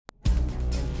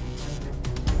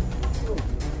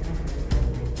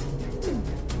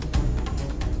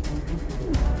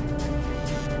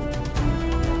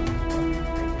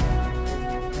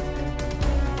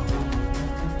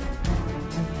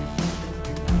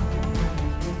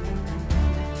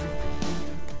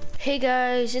Hey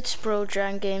guys, it's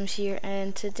Dragon Games here,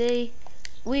 and today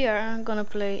we are gonna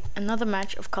play another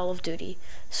match of Call of Duty.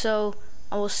 So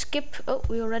I will skip. Oh,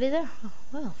 we already there?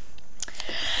 Oh,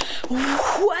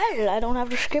 well, I don't have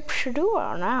to skip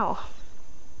Shadua now.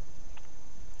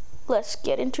 Let's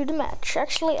get into the match.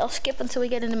 Actually, I'll skip until we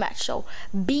get in the match. So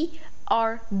BRBs.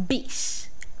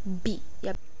 B.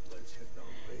 Yep.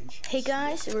 Hey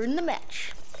guys, we're in the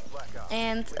match,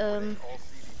 and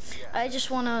I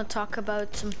just want to talk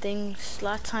about some things.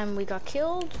 Last time we got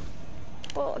killed.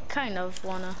 Well, I kind of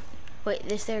wanna.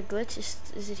 Wait, is there a glitch?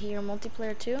 Is it here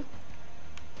multiplayer too?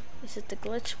 Is it the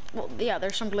glitch? Well, yeah,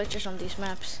 there's some glitches on these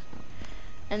maps,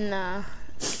 and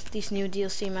these new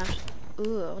DLC maps.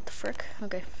 Ooh, what the frick?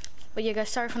 Okay, but yeah, guys,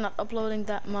 sorry for not uploading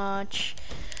that much.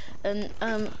 And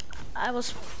I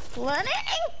was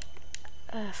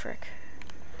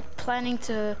planning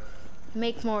to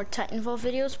make more Titanfall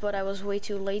videos, but I was way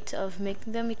too late of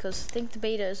making them because I think the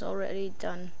beta is already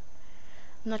done.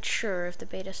 I'm not sure if the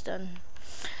beta's done,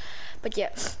 but yeah,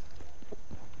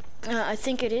 I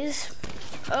think it is.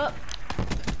 Nah,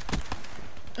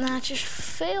 just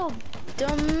failed,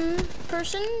 dumb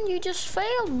person. You just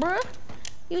failed, bruh.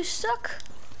 You suck.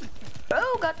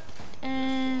 Oh god,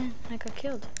 and I got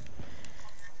killed.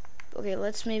 Okay,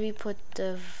 let's maybe put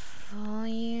the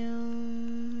volume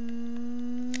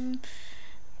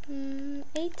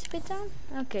 8-bit down.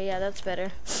 Okay, yeah, that's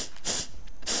better.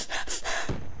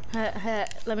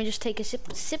 Let me just take a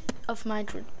sip of my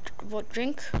drink.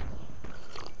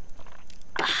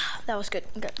 That was good.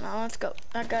 Okay, now let's go.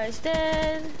 That guy's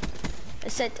dead. I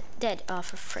said dead. Oh,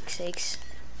 for frick's sakes.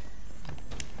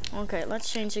 Okay,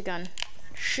 let's change the gun.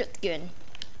 Shotgun.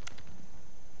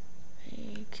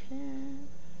 Okay.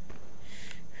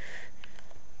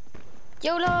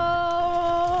 YOLO!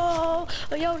 Oh,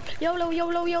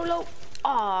 YOLO!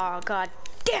 Oh, god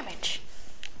damn it!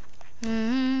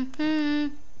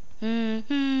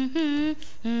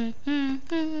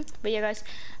 But yeah, guys,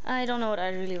 I don't know what I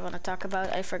really want to talk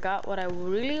about. I forgot what I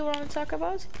really want to talk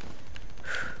about.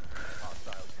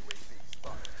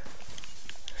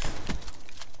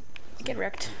 Get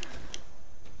wrecked.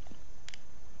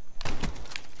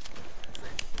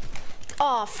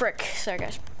 Oh, frick. Sorry,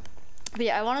 guys. But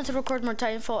yeah, I wanted to record more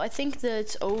Titanfall. I think that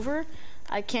it's over.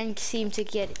 I can't seem to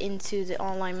get into the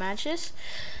online matches.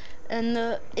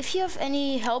 And if you have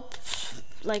any help,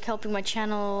 like helping my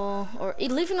channel, or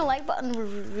leaving a like button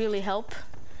would really help.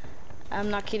 I'm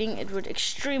not kidding, it would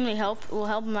extremely help. It will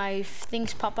help my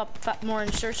things pop up more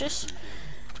in searches.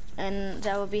 And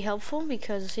that would be helpful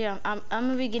because, yeah,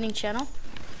 I'm a beginning channel.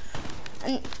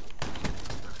 And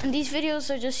these videos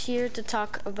are just here to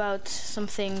talk about some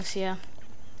things, yeah.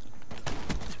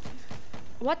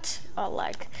 What? Oh,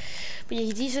 like, but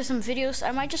yeah, these are some videos. I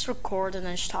might just record and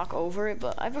then just talk over it,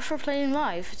 but I prefer playing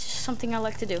live. It's just something I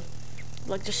like to do,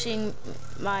 like just seeing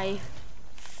my.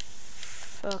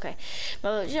 Okay,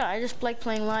 but yeah, I just like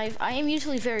playing live. I am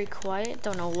usually very quiet.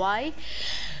 Don't know why,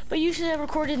 but usually I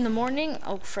record it in the morning.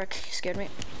 Oh frick, you scared me.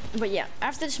 But yeah,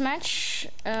 after this match,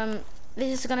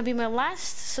 this is gonna be my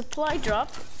last supply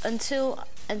drop until,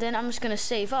 and then I'm just gonna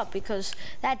save up because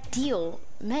that deal,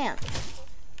 man.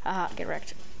 Haha, get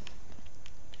wrecked.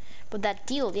 But that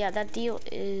deal, yeah, that deal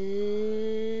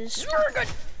is very good.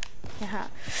 Yeah.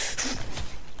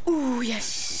 Ooh,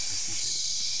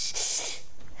 yes.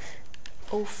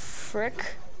 Oh,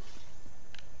 frick.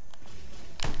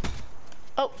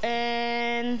 Oh,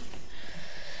 and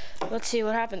let's see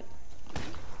what happened.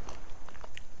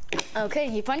 Okay,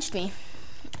 he punched me.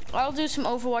 I'll do some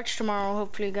Overwatch tomorrow,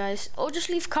 hopefully, guys. Oh, just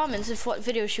leave comments of what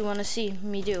videos you want to see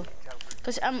me do.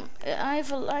 Because I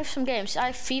have some games. I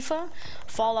have FIFA,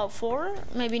 Fallout 4,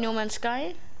 maybe No Man's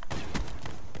Sky.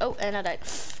 Oh, and I died.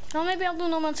 No, maybe I'll do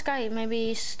No Man's Sky.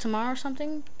 Maybe tomorrow or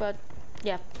something. But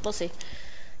yeah, we'll see.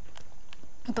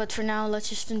 But for now, let's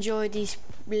just enjoy these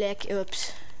Black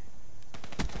Ops.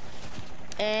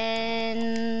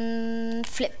 And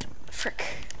flip,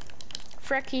 frick,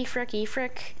 fricky, fricky,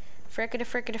 frick, frickity,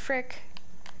 frickity, frick.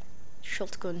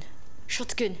 Shotgun,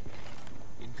 shotgun.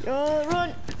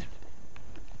 Run.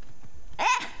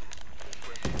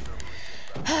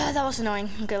 That was annoying.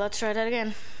 Okay, let's try that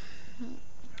again.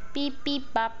 Beep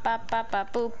beep bop bop bop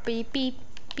bop boop beep beep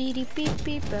beep beep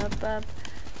beep bop bop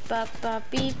bop bop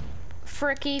beep.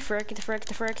 Fricky, frick, the frick,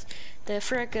 the frick, the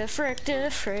frick, the frick, the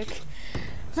frick.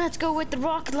 Let's go with the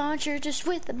rocket launcher, just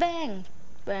with a bang,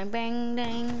 bang, bang,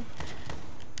 dang.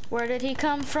 Where did he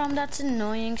come from? That's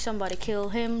annoying. Somebody kill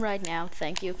him right now.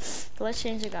 Thank you. Let's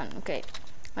change the gun. Okay,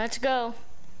 let's go.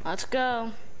 Let's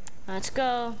go. Let's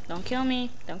go. Don't kill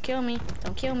me. Don't kill me.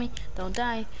 Don't kill me. Don't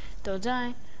die. Don't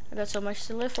die. I got so much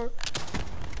to live for.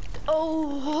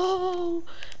 Oh,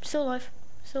 I'm still alive.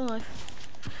 Still alive.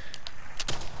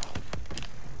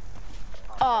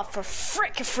 Oh, for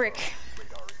frick.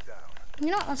 You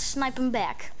know what? Let's snipe him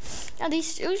back. Now,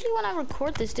 these usually when I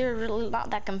record this, they're really not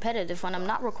that competitive. When I'm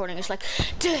not recording, it's like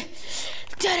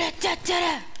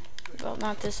Well,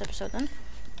 not this episode then.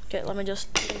 Okay, let me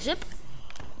just zip.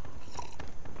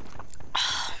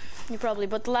 You probably,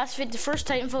 but the last video, the first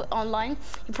Titanfall online,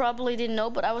 you probably didn't know,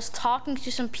 but I was talking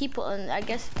to some people and I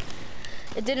guess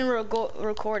it didn't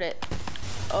record it.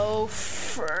 Oh,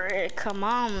 frick, come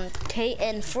on,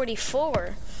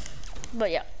 KN44.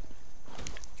 But yeah,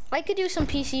 I could do some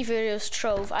PC videos,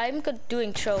 Trove. I'm good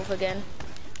doing Trove again,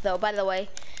 though, by the way.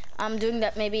 I'm doing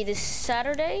that maybe this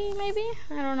Saturday, maybe?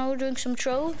 I don't know, doing some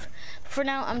Trove. For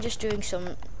now, I'm just doing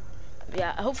some,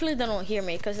 yeah, hopefully they don't hear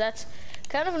me, because that's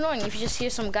kind of annoying if you just hear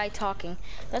some guy talking.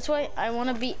 That's why I want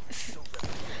to be,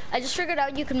 I just figured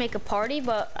out you can make a party,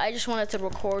 but I just wanted to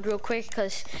record real quick,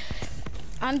 because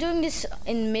I'm doing this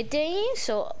in midday,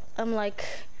 so I'm like,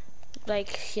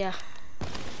 yeah.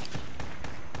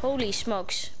 Holy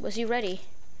smokes, was he ready?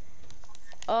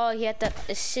 Oh, he had that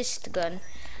assist gun.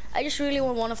 I just really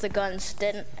want one of the guns,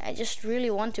 then I just really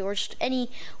want to, or just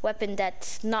any weapon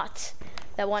that's not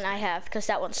that one I have, because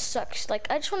that one sucks. Like,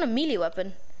 I just want a melee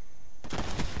weapon.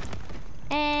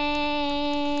 And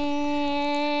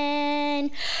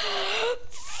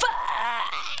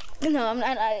no,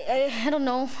 I don't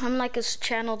know. I'm like a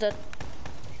channel that,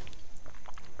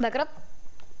 back it up.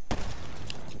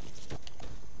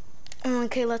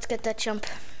 Okay, let's get that jump.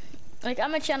 Like,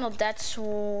 I'm a channel that's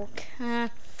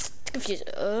confused.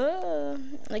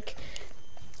 Like,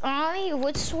 I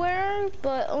would swear,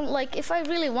 but like if I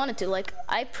really wanted to, like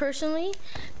I personally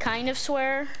kind of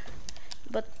swear,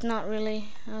 but not really.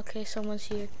 Okay, someone's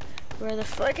here. Where the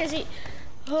frick is he?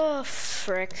 Oh,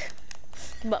 frick.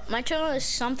 But my channel is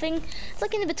something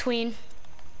like in between.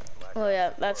 Oh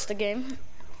yeah, that's the game.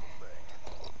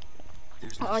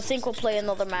 I think we'll play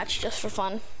another match just for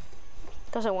fun,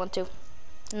 because I want to.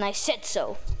 And I said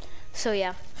so. So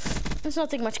yeah, there's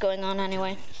nothing much going on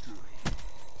anyway.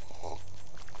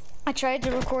 I tried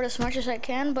to record as much as I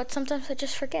can, but sometimes I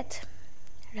just forget.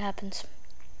 It happens.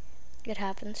 It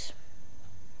happens.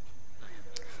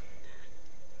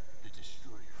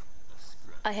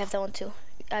 I have that one too.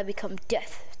 I become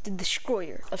Death, the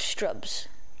destroyer of Strubs.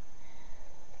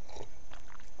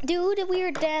 Do the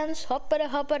weird dance, hoppada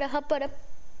hoppada hoppada.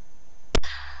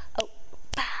 Oh,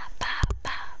 pa pa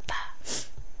pa pa.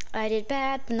 I did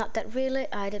bad, but not that really.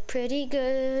 I did pretty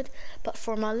good, but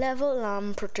for my level,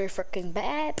 I'm pretty freaking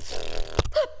bad.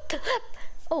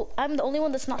 Oh, I'm the only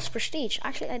one that's not prestige.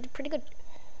 Actually, I did pretty good.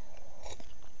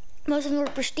 Most of them were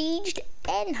prestiged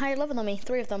and higher level than me.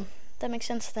 3 of them. That makes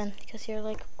sense then, because you're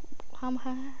like, how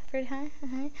high? Pretty high?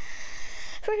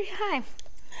 Pretty high.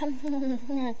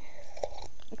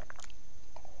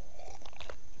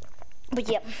 But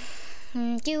yeah.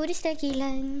 Do the sticky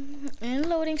line and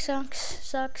loading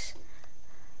sucks.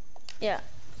 Yeah,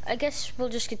 I guess we'll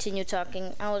just continue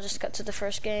talking. I will just cut to the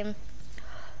first game.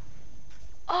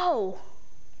 Oh,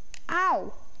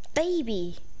 ow,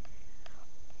 baby.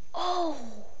 Oh,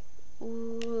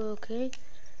 ooh, okay.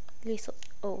 Lethal.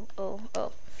 Oh.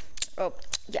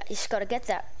 Yeah, you just gotta get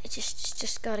that. You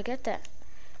just gotta get that.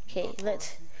 Okay,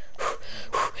 let's.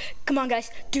 Come on,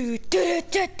 guys.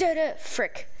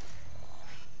 Frick.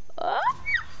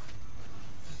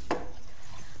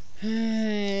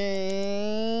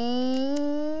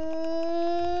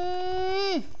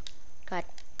 God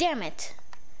damn it.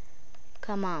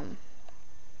 Come on.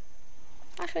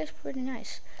 Actually, it's pretty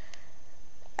nice.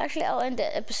 Actually, I'll end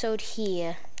the episode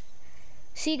here.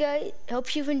 See you guys.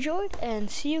 Hope you've enjoyed,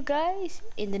 and see you guys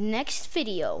in the next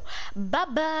video.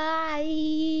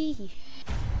 Bye-bye.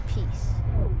 Peace.